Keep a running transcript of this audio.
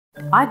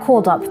I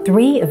called up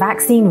 3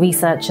 vaccine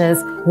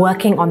researchers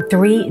working on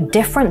 3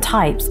 different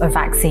types of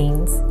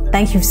vaccines.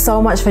 Thank you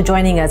so much for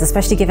joining us,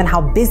 especially given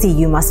how busy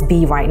you must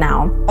be right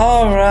now.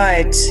 All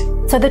right.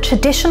 So the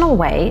traditional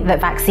way that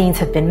vaccines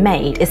have been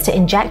made is to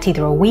inject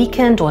either a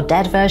weakened or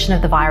dead version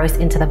of the virus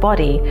into the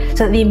body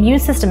so that the immune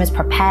system is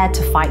prepared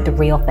to fight the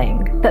real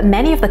thing. But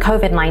many of the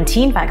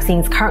COVID-19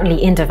 vaccines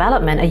currently in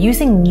development are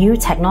using new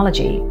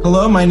technology.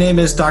 Hello, my name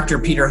is Dr.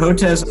 Peter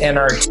Hotez, and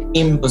our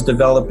team was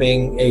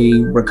developing a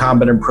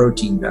recombinant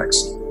protein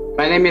vaccine.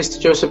 My name is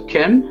Joseph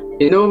Kim.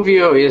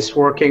 Inovio is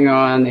working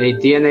on a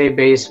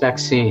DNA-based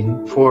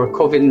vaccine for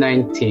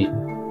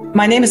COVID-19.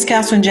 My name is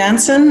Catherine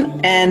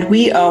Jansen, and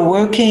we are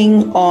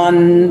working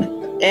on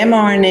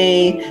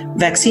mRNA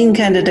vaccine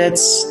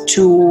candidates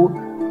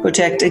to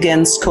protect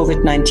against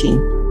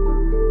COVID-19.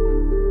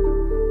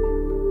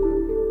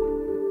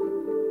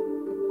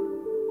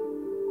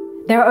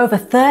 There are over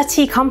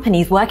 30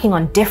 companies working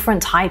on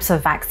different types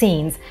of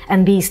vaccines,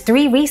 and these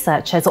 3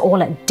 researchers are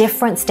all at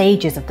different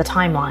stages of the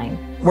timeline.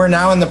 We're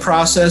now in the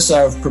process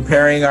of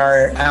preparing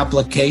our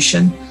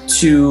application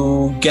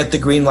to get the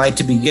green light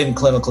to begin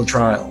clinical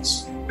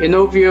trials.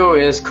 Inovio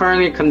is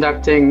currently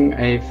conducting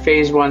a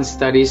phase 1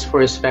 studies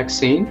for its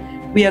vaccine.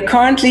 We are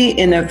currently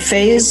in a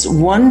phase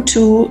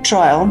 1-2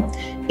 trial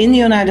in the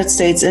United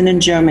States and in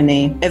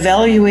Germany,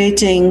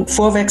 evaluating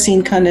 4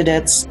 vaccine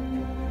candidates.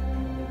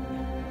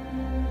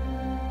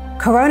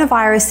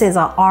 Coronaviruses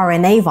are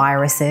RNA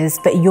viruses,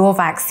 but your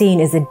vaccine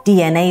is a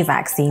DNA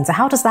vaccine. So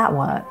how does that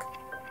work?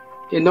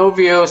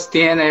 Inovio's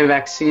DNA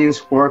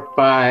vaccines work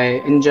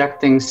by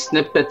injecting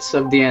snippets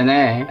of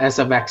DNA as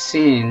a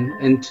vaccine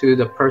into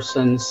the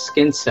person's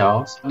skin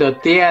cells. The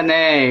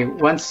DNA,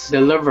 once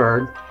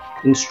delivered,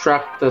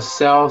 instruct the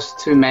cells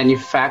to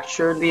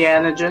manufacture the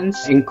antigens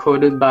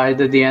encoded by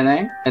the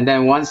DNA. And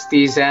then once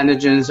these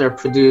antigens are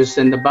produced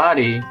in the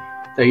body,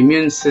 the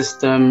immune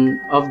system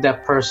of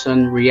that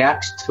person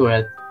reacts to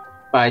it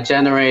by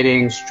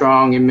generating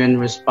strong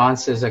immune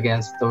responses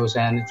against those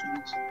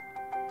antigens.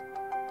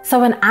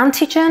 So an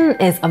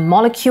antigen is a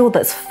molecule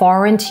that's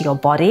foreign to your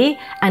body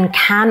and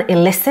can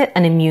elicit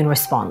an immune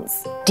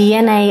response.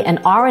 DNA and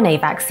RNA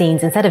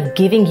vaccines, instead of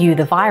giving you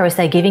the virus,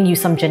 they're giving you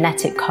some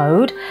genetic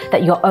code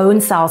that your own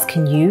cells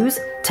can use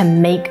to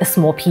make a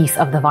small piece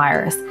of the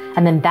virus.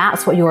 And then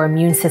that's what your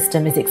immune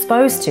system is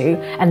exposed to,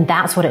 and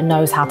that's what it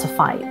knows how to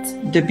fight.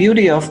 The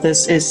beauty of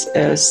this is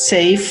a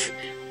safe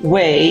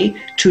way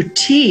to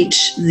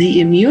teach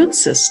the immune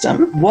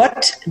system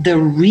what the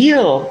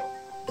real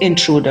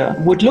intruder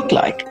would look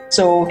like.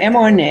 So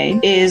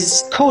mRNA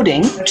is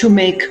coding to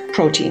make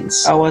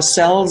proteins. Our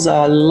cells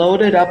are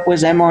loaded up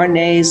with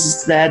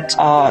mRNAs that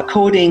are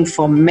coding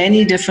for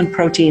many different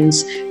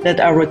proteins that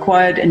are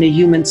required in a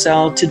human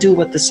cell to do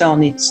what the cell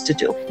needs to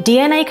do.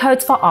 DNA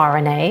codes for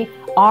RNA.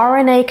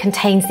 RNA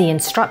contains the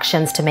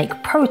instructions to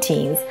make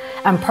proteins,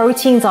 and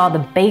proteins are the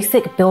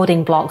basic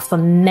building blocks for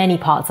many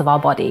parts of our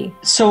body.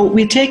 So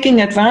we're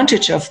taking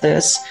advantage of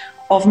this,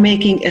 of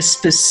making a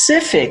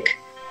specific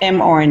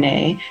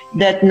mRNA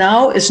that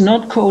now is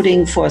not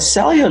coding for a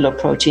cellular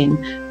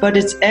protein, but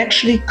it's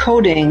actually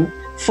coding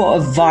for a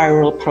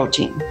viral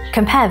protein.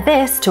 Compare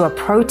this to a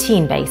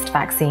protein-based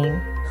vaccine.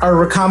 Our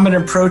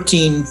recombinant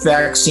protein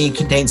vaccine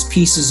contains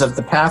pieces of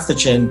the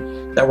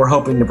pathogen that we're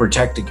hoping to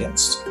protect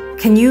against.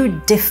 Can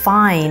you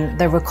define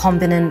the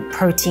recombinant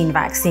protein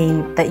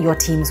vaccine that your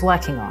team's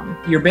working on?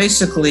 You're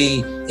basically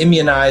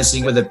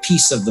immunizing with a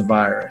piece of the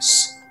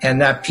virus, and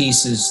that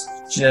piece is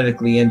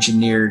genetically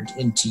engineered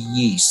into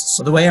yeast.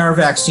 So the way our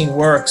vaccine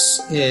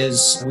works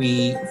is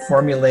we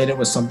formulate it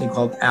with something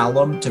called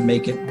alum to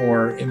make it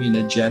more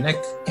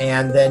immunogenic,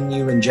 and then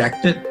you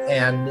inject it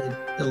and it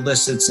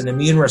elicits an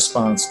immune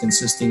response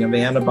consisting of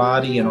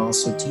antibody and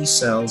also T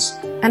cells.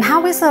 And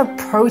how is a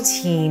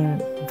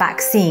protein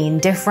vaccine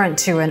different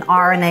to an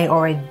RNA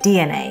or a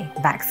DNA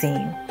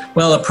vaccine?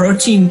 Well, a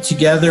protein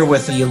together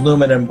with the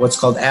aluminum, what's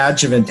called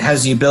adjuvant,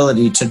 has the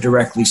ability to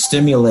directly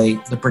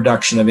stimulate the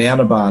production of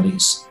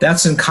antibodies.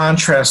 That's in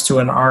contrast to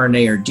an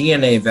RNA or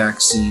DNA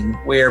vaccine,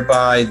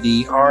 whereby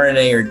the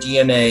RNA or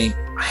DNA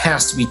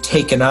has to be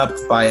taken up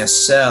by a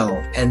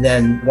cell, and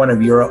then one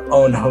of your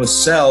own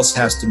host cells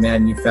has to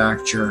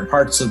manufacture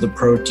parts of the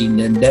protein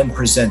and then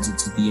present it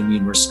to the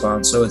immune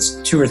response. So it's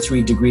 2 or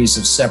 3 degrees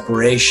of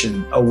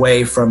separation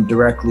away from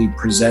directly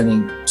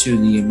presenting to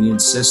the immune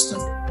system.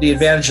 The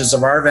advantages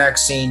of our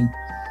vaccine,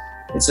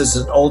 it's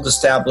an old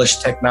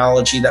established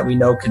technology that we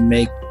know can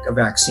make a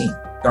vaccine.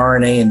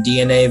 RNA and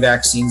DNA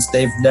vaccines,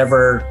 they've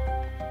never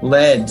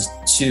led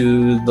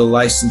to the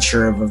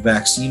licensure of a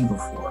vaccine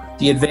before.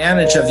 The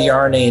advantage of the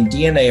RNA and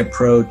DNA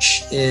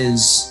approach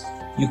is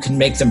you can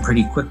make them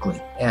pretty quickly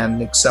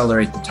and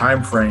accelerate the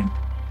time frame.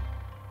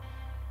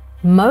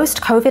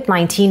 Most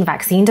COVID-19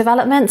 vaccine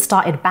development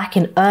started back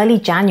in early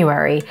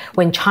January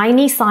when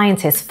Chinese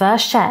scientists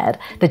first shared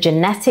the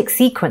genetic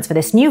sequence for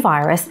this new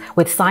virus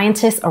with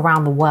scientists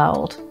around the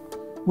world.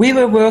 We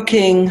were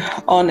working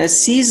on a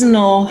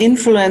seasonal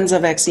influenza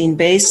vaccine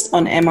based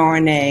on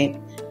mRNA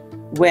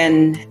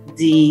when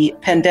the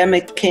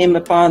pandemic came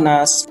upon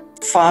us.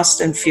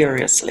 fast and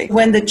furiously.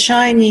 When the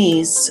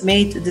Chinese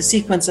made the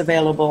sequence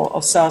available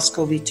of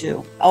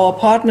SARS-CoV-2, our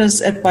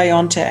partners at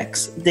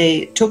BioNTech,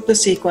 they took the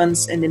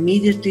sequence and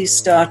immediately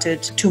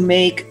started to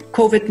make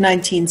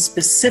COVID-19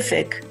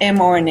 specific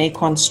mRNA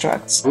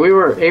constructs. We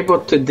were able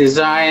to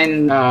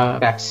design a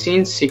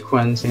vaccine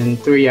sequence in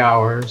 3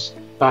 hours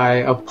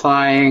by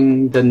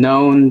applying the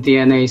known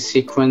DNA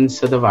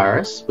sequence of the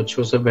virus, which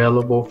was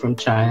available from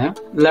China,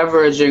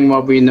 leveraging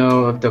what we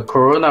know of the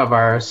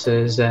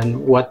coronaviruses and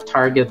what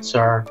targets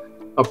are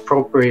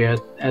appropriate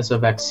as a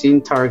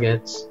vaccine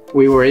targets.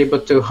 We were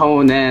able to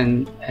hone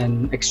in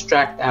and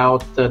extract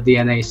out the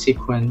DNA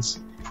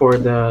sequence for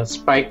the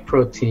spike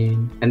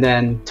protein and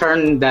then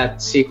turn that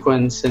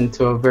sequence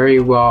into a very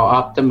well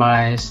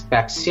optimized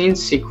vaccine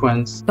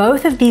sequence.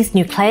 Both of these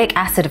nucleic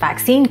acid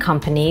vaccine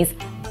companies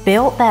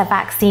built their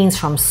vaccines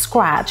from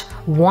scratch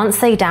once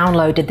they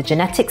downloaded the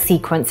genetic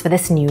sequence for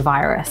this new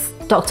virus.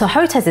 Dr.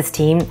 Hotez's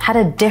team had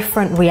a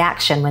different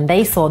reaction when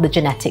they saw the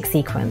genetic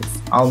sequence.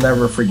 I'll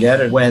never forget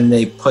it when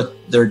they put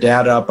their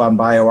data up on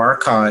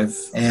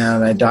bioRxiv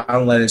and I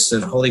downloaded it and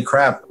said, holy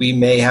crap, we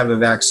may have a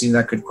vaccine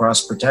that could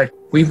cross-protect.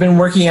 We've been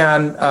working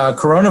on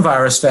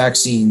coronavirus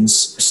vaccines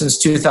since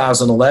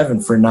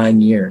 2011 for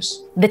 9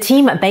 years. The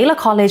team at Baylor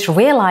College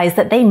realized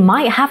that they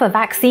might have a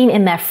vaccine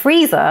in their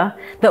freezer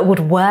that would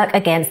work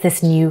against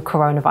this new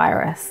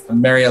coronavirus.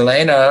 Mary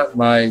Elena,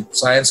 my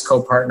science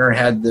co-partner,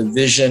 had the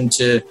vision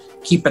to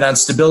keep an on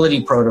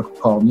stability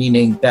protocol,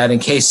 meaning that in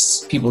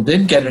case people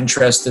did get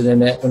interested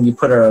in it, when you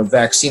put a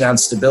vaccine on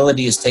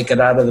stability, is take it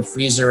out of the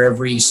freezer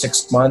every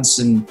 6 months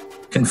and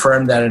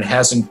confirm that it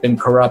hasn't been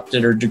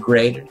corrupted or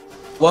degraded.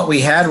 What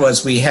we had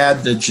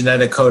the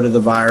genetic code of the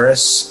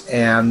virus,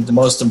 and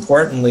most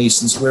importantly,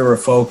 since we were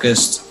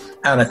focused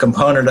on a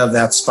component of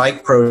that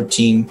spike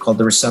protein called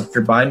the receptor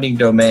binding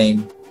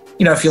domain.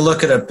 You know, if you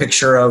look at a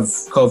picture of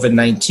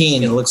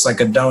COVID-19, it looks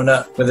like a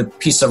donut with a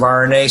piece of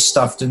RNA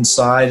stuffed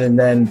inside and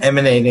then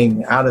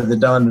emanating out of the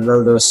donut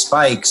are those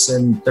spikes.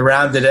 And the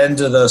rounded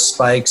end of those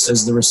spikes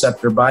is the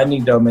receptor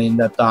binding domain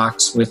that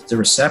docks with the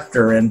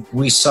receptor. And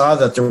we saw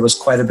that there was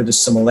quite a bit of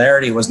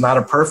similarity. It was not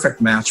a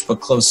perfect match, but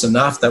close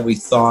enough that we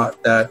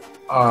thought that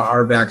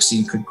our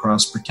vaccine could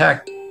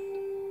cross-protect.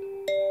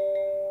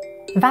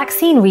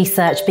 Vaccine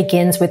research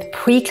begins with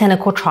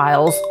preclinical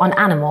trials on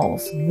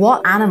animals.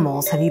 What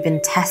animals have you been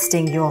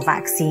testing your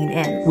vaccine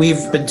in?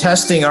 We've been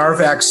testing our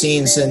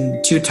vaccines in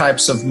 2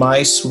 types of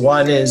mice.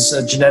 One is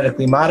a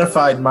genetically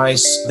modified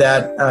mice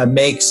that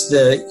makes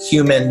the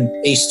human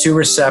ACE2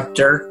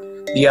 receptor.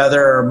 The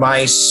other are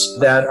mice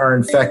that are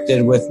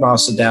infected with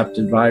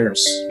mouse-adapted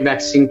virus.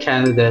 Vaccine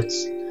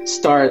candidates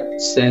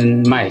starts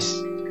in mice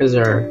because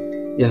they're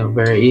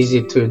very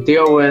easy to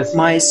deal with.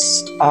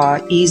 Mice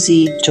are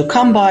easy to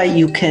come by.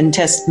 You can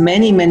test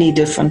many, many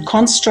different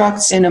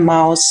constructs in a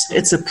mouse.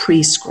 It's a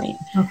pre-screen.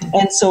 Okay.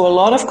 And so a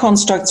lot of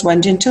constructs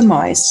went into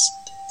mice.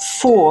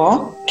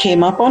 4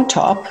 came up on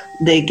top.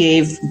 They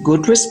gave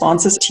good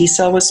responses,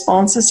 T-cell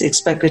responses, the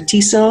expected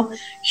T-cell,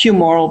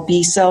 humoral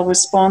B-cell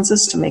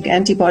responses to make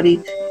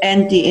antibody,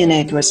 and the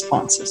innate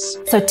responses.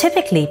 So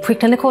typically,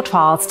 preclinical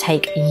trials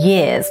take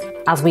years,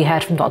 as we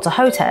heard from Dr.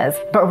 Hotez.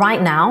 But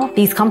right now,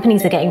 these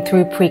companies are getting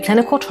through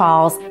preclinical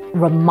trials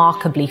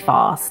remarkably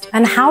fast.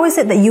 And how is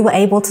it that you were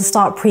able to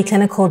start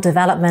preclinical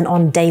development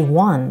on day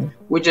 1?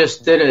 We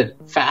just did it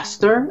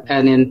faster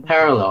and in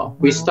parallel.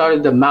 We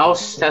started the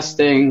mouse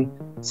testing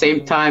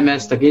same time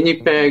as the guinea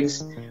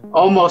pigs,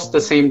 almost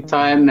the same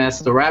time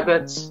as the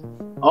rabbits,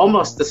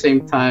 almost the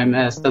same time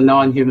as the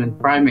non-human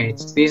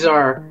primates. These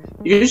are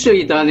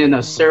usually done in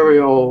a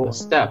serial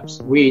steps.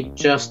 We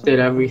just did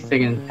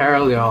everything in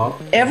parallel.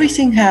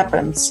 Everything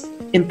happens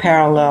in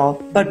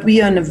parallel, but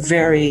we are in a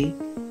very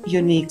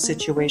unique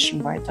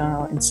situation right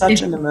now, in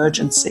such an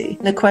emergency.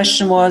 The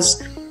question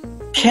was,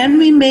 can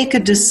we make a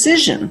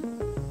decision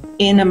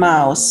in a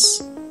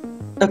mouse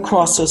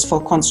across those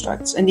 4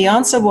 constructs? And the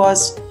answer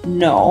was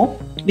no,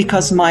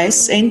 because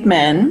mice ain't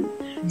men.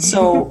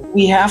 So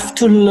we have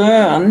to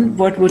learn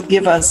what would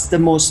give us the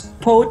most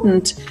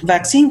potent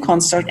vaccine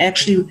construct.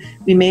 Actually,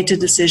 we made a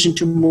decision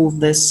to move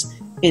this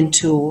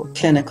into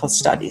clinical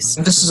studies.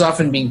 This is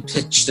often being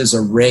pitched as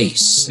a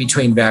race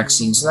between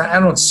vaccines. I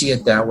don't see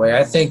it that way.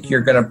 I think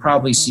you're going to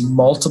probably see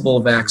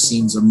multiple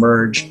vaccines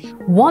emerge.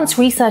 Once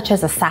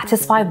researchers are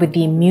satisfied with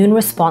the immune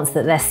response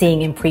that they're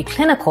seeing in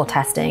preclinical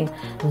testing,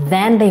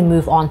 then they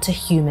move on to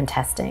human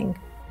testing.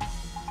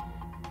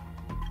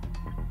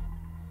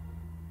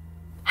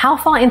 How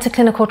far into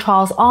clinical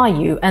trials are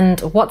you, and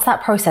what's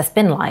that process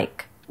been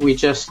like? We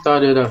just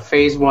started a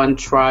phase 1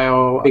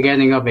 trial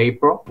beginning of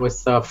April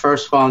with the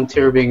first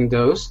volunteer being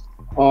dosed.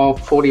 All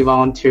 40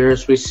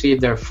 volunteers received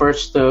their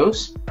first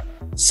dose.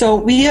 So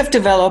we have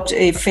developed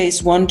a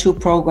phase 1-2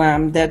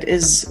 program that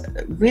is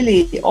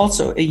really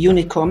also a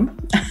unicum,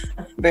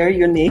 very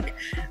unique,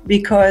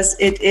 because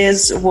it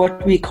is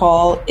what we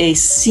call a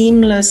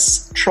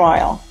seamless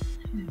trial.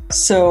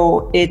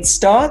 So it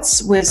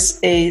starts with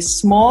a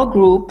small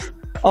group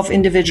of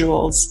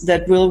individuals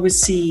that will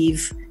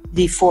receive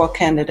the 4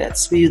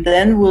 candidates. We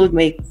then will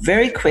make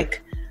very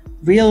quick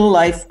real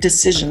life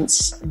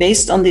decisions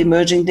based on the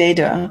emerging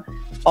data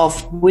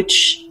of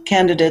which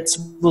candidates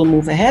will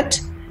move ahead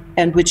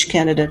and which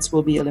candidates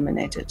will be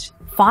eliminated.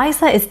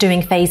 Pfizer is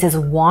doing phases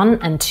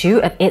 1 and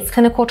 2 of its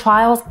clinical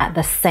trials at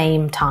the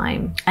same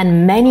time,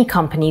 and many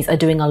companies are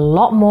doing a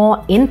lot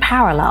more in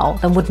parallel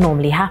than would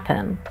normally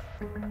happen.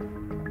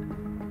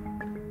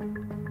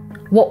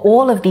 What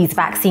all of these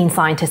vaccine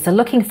scientists are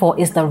looking for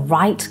is the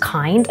right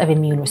kind of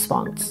immune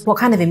response. What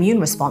kind of immune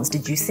response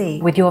did you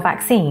see with your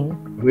vaccine?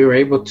 We were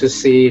able to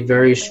see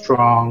very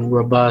strong,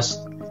 robust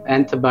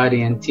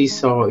antibody and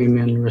T-cell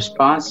immune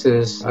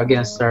responses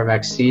against our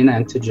vaccine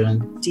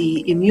antigen.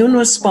 The immune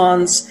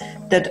response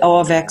that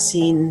our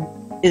vaccine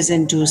is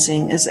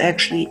inducing is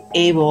actually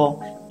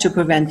able to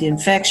prevent the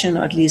infection,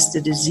 or at least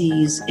the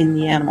disease, in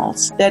the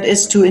animals. That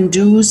is to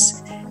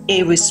induce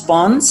a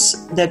response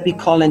that we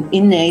call an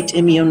innate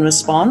immune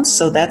response.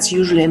 So that's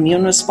usually an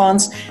immune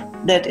response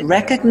that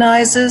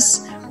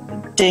recognizes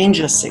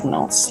danger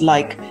signals,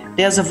 like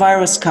there's a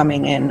virus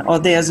coming in or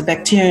there's a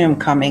bacterium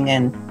coming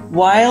in.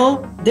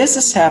 While this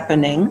is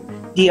happening,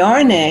 the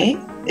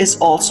RNA is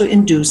also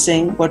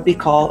inducing what we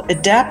call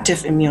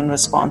adaptive immune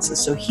responses.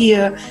 So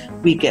here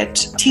we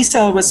get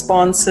T-cell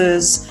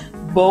responses,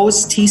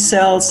 both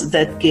T-cells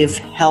that give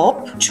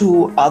help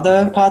to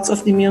other parts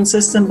of the immune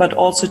system, but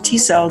also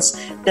T-cells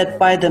that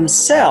by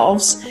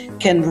themselves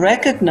can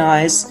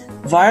recognize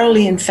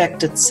virally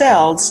infected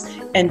cells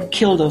and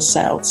kill those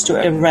cells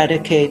to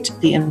eradicate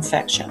the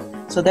infection.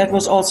 So that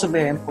was also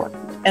very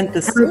important. And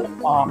the third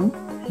arm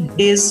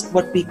is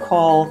what we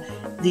call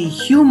the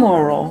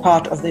humoral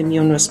part of the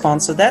immune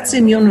response. So that's the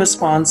immune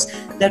response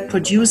that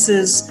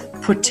produces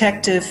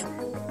protective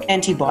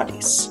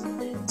antibodies.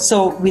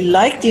 So we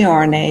like the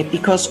RNA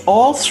because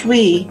all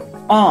three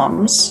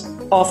arms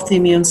of the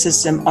immune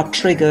system are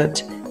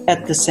triggered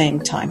at the same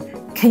time.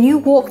 Can you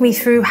walk me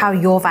through how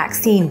your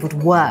vaccine would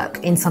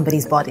work in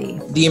somebody's body?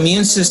 The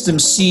immune system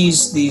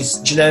sees these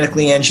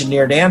genetically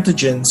engineered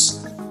antigens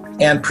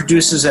and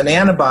produces an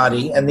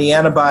antibody, and the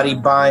antibody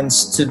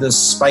binds to the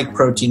spike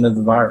protein of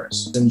the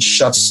virus and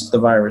shuts the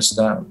virus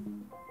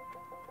down.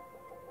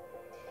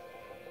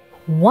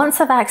 Once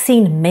a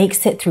vaccine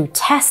makes it through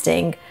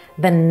testing,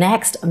 the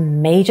next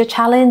major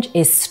challenge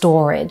is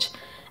storage,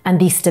 and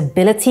the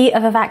stability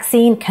of a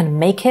vaccine can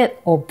make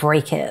it or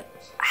break it.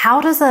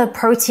 How does a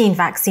protein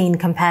vaccine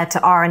compare to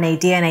RNA,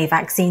 DNA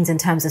vaccines in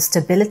terms of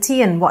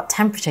stability and what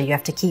temperature you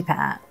have to keep it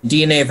at?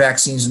 DNA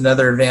vaccines,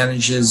 another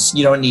advantage is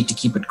you don't need to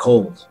keep it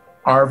cold.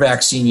 Our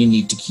vaccine you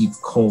need to keep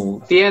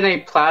cold.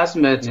 DNA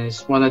plasmid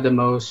is one of the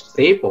most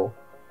stable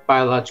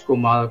biological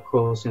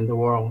molecules in the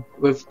world.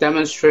 We've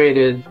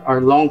demonstrated our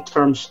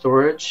long-term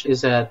storage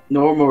is at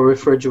normal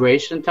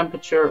refrigeration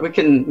temperature. We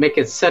can make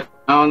it sit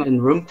down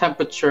in room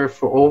temperature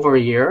for over a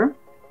year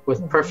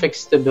with perfect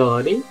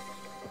stability.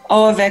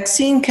 Our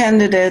vaccine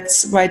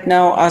candidates right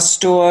now are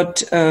stored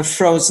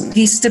frozen.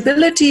 The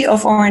stability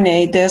of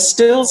RNA, there's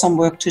still some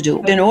work to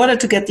do. In order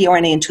to get the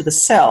RNA into the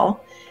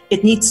cell,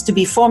 it needs to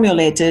be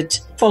formulated,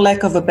 for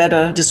lack of a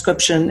better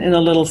description, in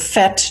a little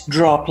fat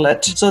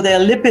droplet. So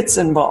there are lipids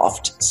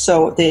involved.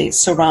 So they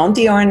surround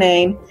the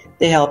RNA,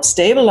 they help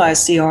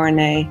stabilize the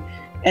RNA.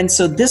 And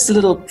so this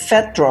little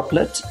fat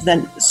droplet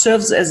then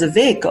serves as a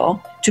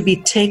vehicle to be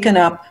taken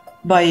up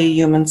by a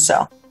human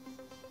cell.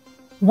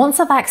 Once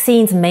a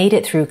vaccine's made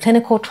it through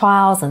clinical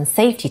trials and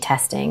safety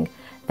testing,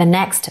 the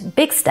next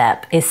big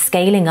step is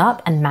scaling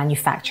up and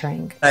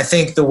manufacturing. I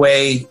think the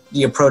way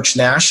the approach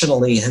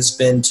nationally has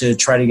been to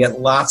try to get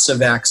lots of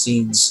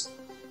vaccines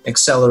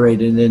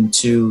accelerated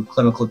into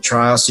clinical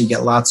trials, so you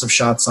get lots of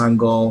shots on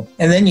goal.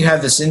 And then you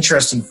have this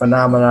interesting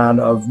phenomenon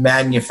of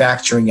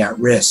manufacturing at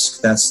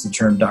risk. That's the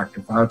term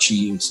Dr. Fauci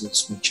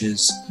uses, which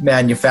is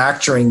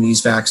manufacturing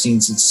these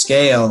vaccines at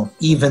scale,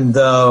 even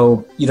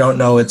though you don't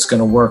know it's going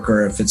to work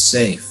or if it's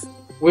safe.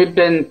 We've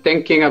been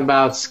thinking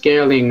about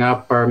scaling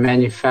up our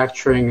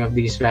manufacturing of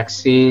these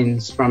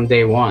vaccines from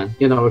day one.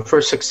 If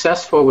we're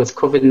successful with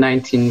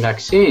COVID-19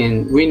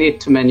 vaccine, we need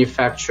to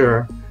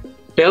manufacture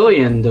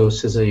billion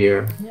doses a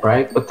year,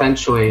 right?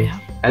 Potentially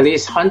at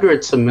least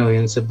hundreds of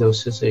millions of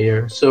doses a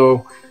year.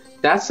 So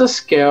that's a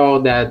scale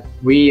that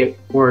we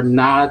were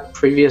not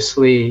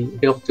previously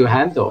built to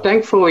handle.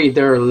 Thankfully,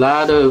 there are a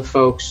lot of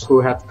folks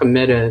who have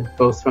committed,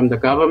 both from the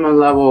government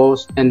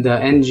levels and the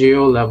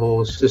NGO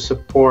levels, to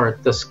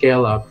support the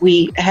scale up.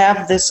 We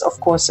have this, of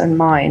course, in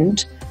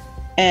mind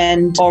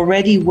and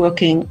already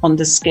working on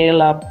the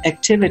scale up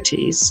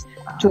activities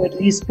to at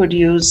least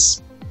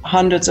produce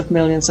hundreds of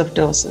millions of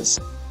doses.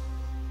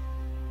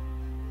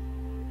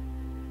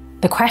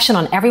 The question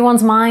on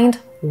everyone's mind: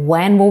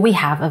 when will we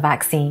have a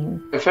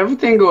vaccine? If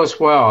everything goes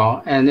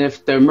well, and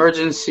if the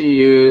emergency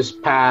use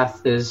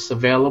path is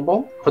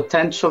available,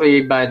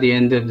 potentially by the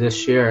end of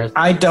this year.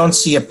 I don't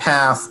see a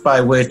path by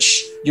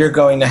which you're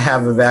going to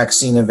have a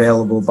vaccine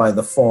available by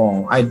the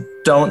fall. I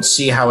don't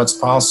see how it's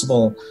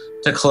possible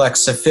to collect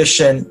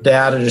sufficient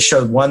data to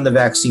show, one, the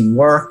vaccine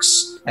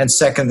works, and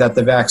second, that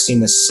the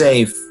vaccine is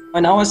safe.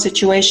 In our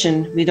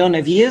situation, we don't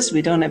have years,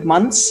 we don't have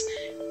months.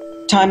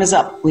 Time is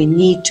up. We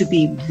need to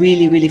be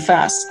really, really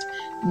fast.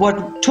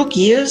 What took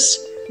years,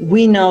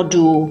 we now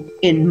do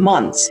in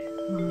months.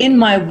 In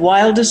my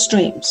wildest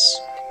dreams,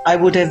 I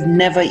would have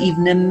never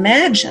even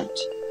imagined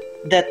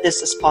that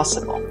this is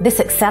possible.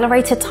 This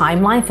accelerated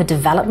timeline for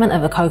development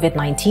of a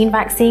COVID-19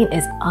 vaccine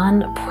is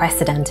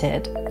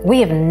unprecedented. We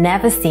have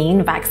never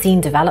seen vaccine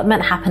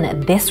development happen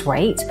at this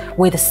rate,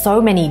 with so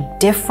many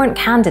different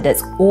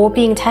candidates all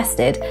being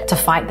tested to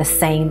fight the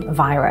same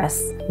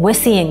virus. We're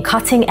seeing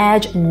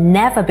cutting-edge,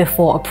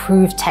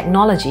 never-before-approved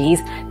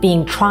technologies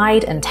being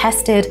tried and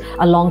tested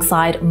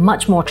alongside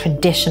much more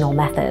traditional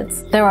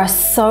methods. There are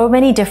so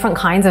many different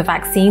kinds of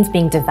vaccines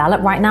being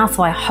developed right now,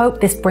 so I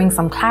hope this brings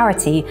some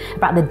clarity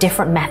about the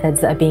different methods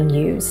that are being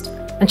used.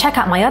 And check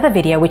out my other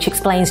video which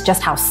explains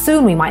just how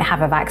soon we might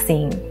have a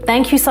vaccine.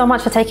 Thank you so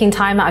much for taking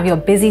time out of your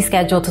busy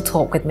schedule to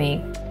talk with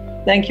me.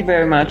 Thank you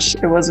very much.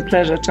 It was a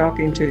pleasure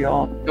talking to you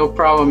all. No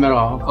problem at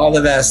all. All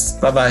the best.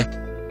 Bye-bye.